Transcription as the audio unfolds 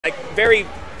very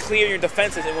clear in your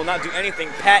defenses and will not do anything,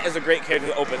 Pat is a great character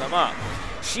to open them up.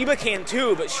 Shiba can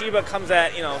too, but Shiba comes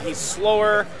at, you know, he's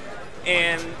slower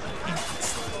and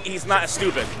he's not as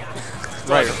stupid.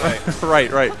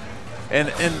 Right, right. And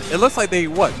it looks like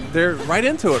they're right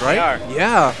into it, right? They are.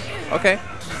 Yeah. Okay.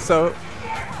 So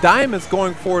Dime is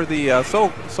going for the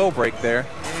soul break there.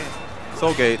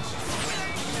 Soul gauge.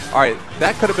 All right,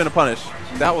 that could have been a punish.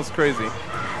 That was crazy.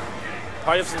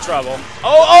 Party's in trouble.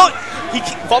 Oh!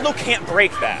 Valdo can't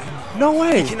break that. No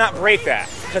way. He cannot break that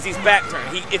because he's back turn.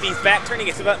 If he's back turn, he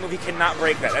gets to that move, he cannot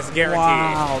break that. That's guaranteed.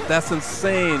 Wow, that's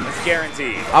insane. That's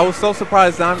guaranteed. I was so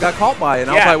surprised Dime got caught by it.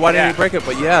 And I was like, why didn't he break it?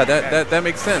 But yeah, that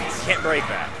makes sense. Can't break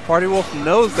that. Party Wolf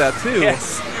knows that too.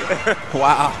 Yes.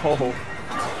 Wow.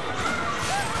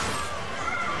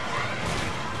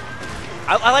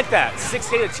 I like that.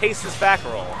 6K to chase this back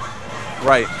roll.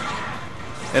 Right.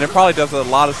 And it probably does a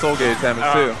lot of soul gauge damage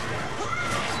too.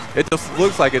 It just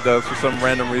looks like it does for some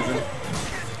random reason.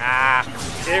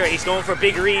 He's going for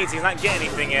big reads. He's not getting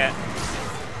anything yet.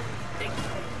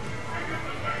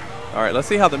 All right, let's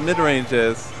see how the mid-range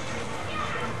is.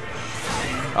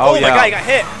 Oh yeah. My God, he got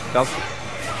hit.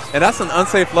 And that's an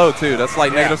unsafe low too. That's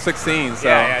like negative 16. So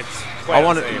I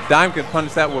wanted Dime can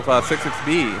punish that with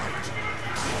 66B.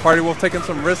 Party Wolf taking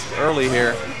some risk early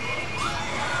here.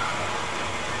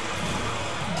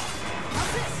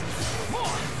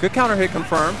 Good counter hit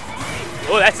confirmed.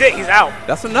 Oh, that's it. He's out.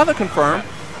 That's another confirm.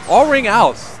 All ring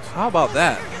outs. How about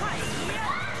that?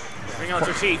 Ring outs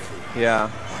are cheap. Yeah.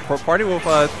 For Party Wolf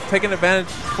taking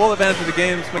full advantage of the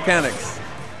game's mechanics.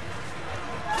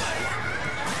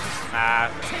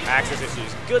 Access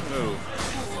issues. Good move.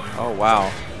 Oh,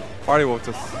 wow. Party Wolf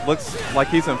just looks like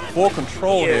he's in full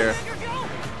control here.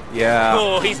 Yeah.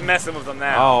 Oh, he's messing with them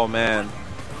now. Oh, man.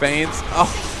 Feints.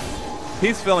 Oh.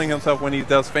 He's feeling himself when he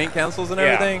does feint cancels and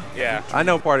everything. Yeah. I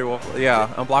know Party Wolf. Yeah,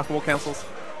 unblockable cancels.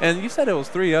 And you said it was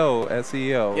 3-0 at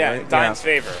CEO, yeah, right? Dime's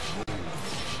favor.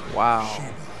 Wow.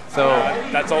 So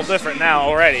that's all different now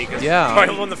already. Because Party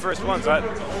Wolf won the first one, so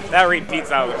that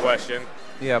repeats out of the question.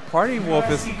 Yeah, Party Wolf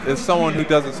is someone who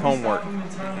does his homework,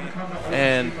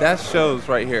 and that shows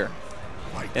right here.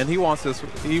 And he wants this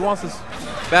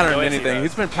better than anything.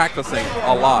 He's been practicing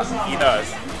a lot. He does.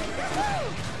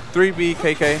 3B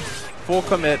KK. Full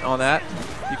commit on that.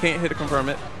 You can't hit to confirm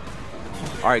it.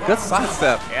 All right, good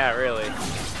sidestep. Yeah, really.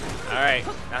 All right,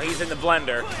 now he's in the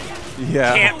blender.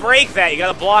 Yeah. Can't break that. You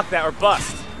got to block that or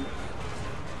bust.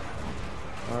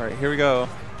 All right, here we go.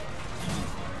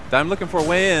 Dime looking for a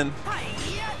way in.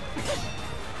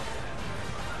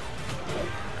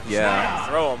 Yeah.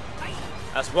 Throw him.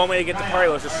 That's one way to get the party.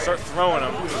 Let's just start throwing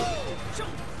him.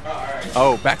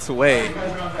 Oh, backs away.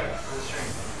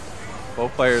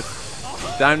 Both players.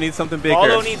 Dime needs something big here.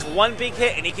 Valdo needs one big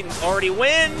hit, and he can already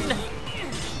win.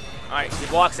 All right, he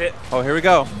blocks it. Oh, here we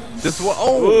go. This one.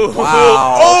 Oh, ooh,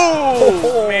 wow.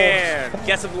 Oh, man.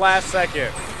 Guess of the last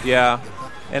second. Yeah.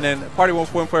 And then Party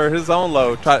Wolf went for his own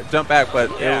low, tried to jump back,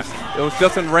 but it was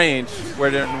just in range where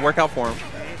it didn't work out for him.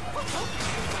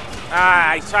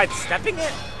 He tried stepping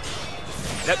it.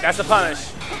 That's a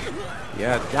punish.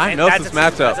 Yeah, Dime knows this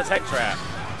matchup. That's a tech trap.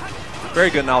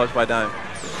 Very good knowledge by Dime.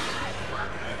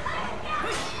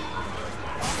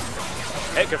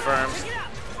 Hit confirms.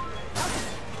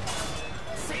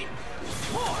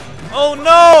 Oh no!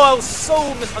 I was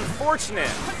so unfortunate.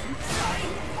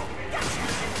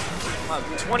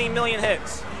 20 million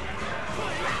hits.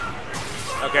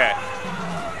 Okay.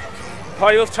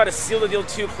 Party Wolf tried to seal the deal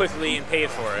too quickly and paid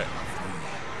for it.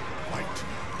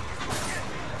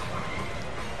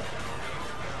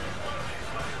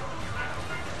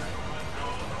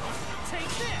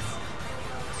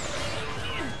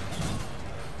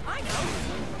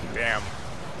 Damn.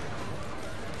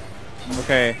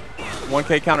 Okay.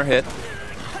 1K counter hit.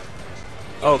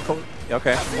 Oh,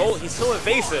 okay. Oh, he's so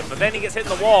evasive, but then he gets hit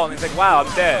in the wall and he's like, wow,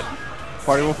 I'm dead.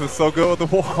 Party Wolf is so good with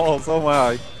the walls. Oh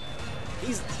my.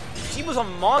 He was a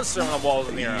monster on the walls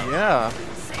in the air. Yeah.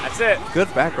 That's it.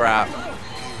 Good back grab.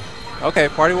 Okay,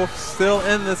 Party Wolf still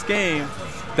in this game.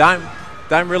 Dime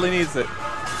really needs it.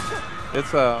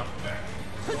 It's All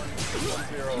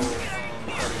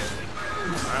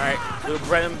right, little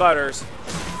bread and butters.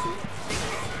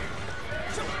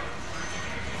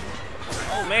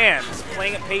 Oh man, he's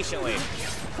playing it patiently.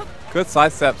 Good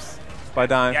side steps by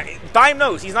Dime. Yeah, Dime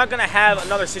knows he's not gonna have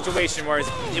another situation where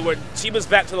Chiba's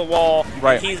back to the wall.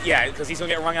 Right. Because he's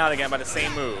gonna get rung out again by the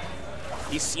same move.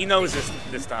 He knows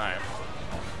this time.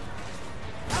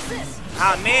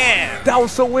 Ah man! That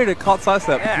was so weird. It caught side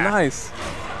step. Yeah. Nice.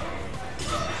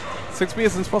 6B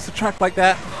isn't supposed to track like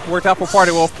that. Worked out for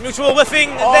Party Wolf. Mutual whiffing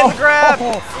and then the grab.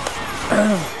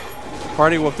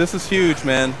 Party Wolf, this is huge,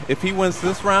 man. If he wins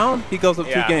this round, he goes up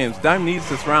 2 games. Dime needs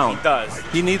this round. He does.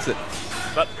 He needs it.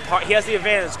 But he has the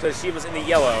advantage because she was in the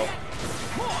yellow.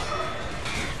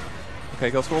 Okay,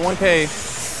 goes for 1K.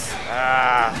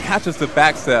 Catches the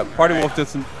back step. Party Wolf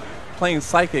just playing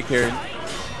psychic here.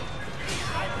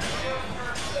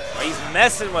 He's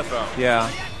messing with him.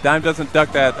 Yeah. Dime doesn't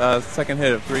duck that second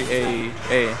hit of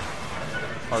 3A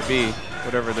or B,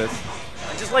 whatever it is.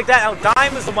 And just like that, now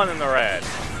Dime is the one in the red.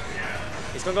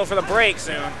 He's going to go for the break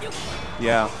soon.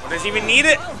 Yeah. Does he even need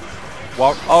it?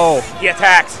 Well, oh. He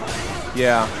attacked.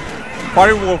 Yeah.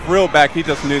 Party Wolf reeled back. He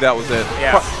just knew that was it.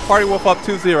 Yeah. Party Wolf up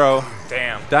 2-0.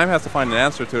 Damn. Dime has to find an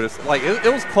answer to it. Like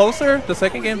it was closer the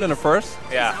second game than the first.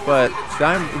 Yeah. But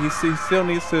Dime, he still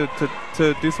needs to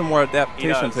do some more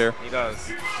adaptations here. He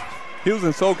does. He was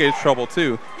in Soul Gauge trouble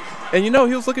too, and he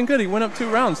was looking good. He went up 2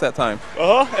 rounds that time.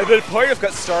 And then Party Wolf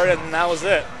got started, and that was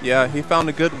it. Yeah, he found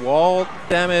a good wall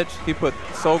damage. He put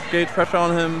Soul Gauge pressure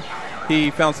on him.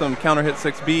 He found some counter hit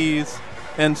 6Bs.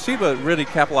 And Shiba really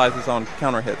capitalizes on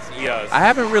counter hits. He does. I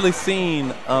haven't really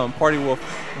seen Party Wolf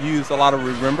use a lot of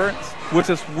Remembrance, which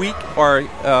is weak, or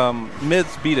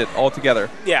mids beat it altogether.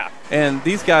 Yeah. And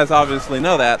these guys obviously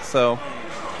know that, so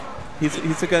he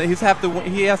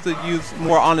has to use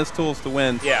more honest tools to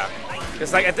win. Yeah.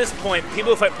 It's like at this point,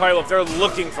 people who fight Party Wolf, they're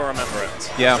looking for Remembrance.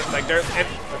 Yeah. Like there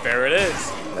it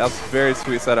is. That's a very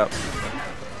sweet setup.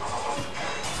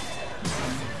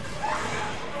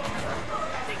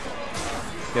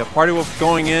 Yeah, Party Wolf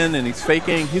going in and he's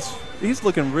faking. He's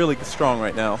looking really strong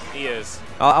right now. He is.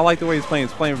 I like the way he's playing.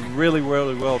 He's playing really,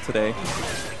 really well today.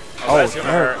 Oh, that's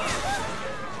gonna hurt.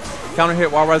 Counter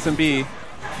hit while rising B.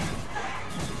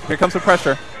 Here comes the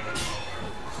pressure.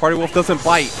 Party Wolf doesn't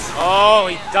bite. Oh,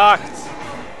 he ducked.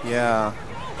 Yeah.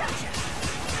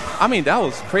 I mean, that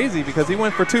was crazy because he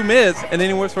went for 2 mids and then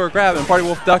he went for a grab and Party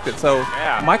Wolf ducked it. So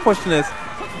my question is,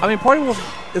 I mean, Party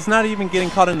Wolf is not even getting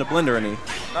caught in the blender any.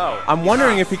 No. I'm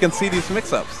wondering if he can see these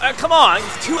mix-ups. Come on,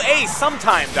 2A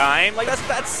sometime, Dime. Like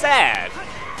that's sad.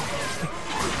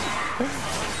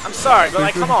 I'm sorry, but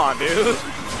like, come on, dude.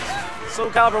 Soul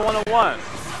Calibur 101.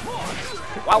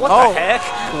 Wow, what the heck?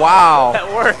 Wow.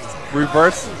 That worked.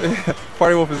 Reverse.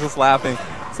 Party Wolf is just laughing.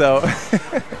 So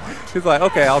he's like,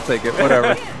 okay, I'll take it,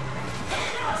 whatever.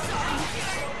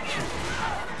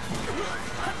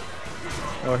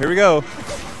 Oh, here we go.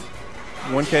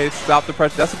 1K, stop the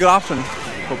pressure. That's a good option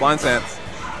for Blind Stance.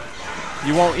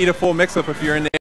 You won't eat a full mix-up if you're in the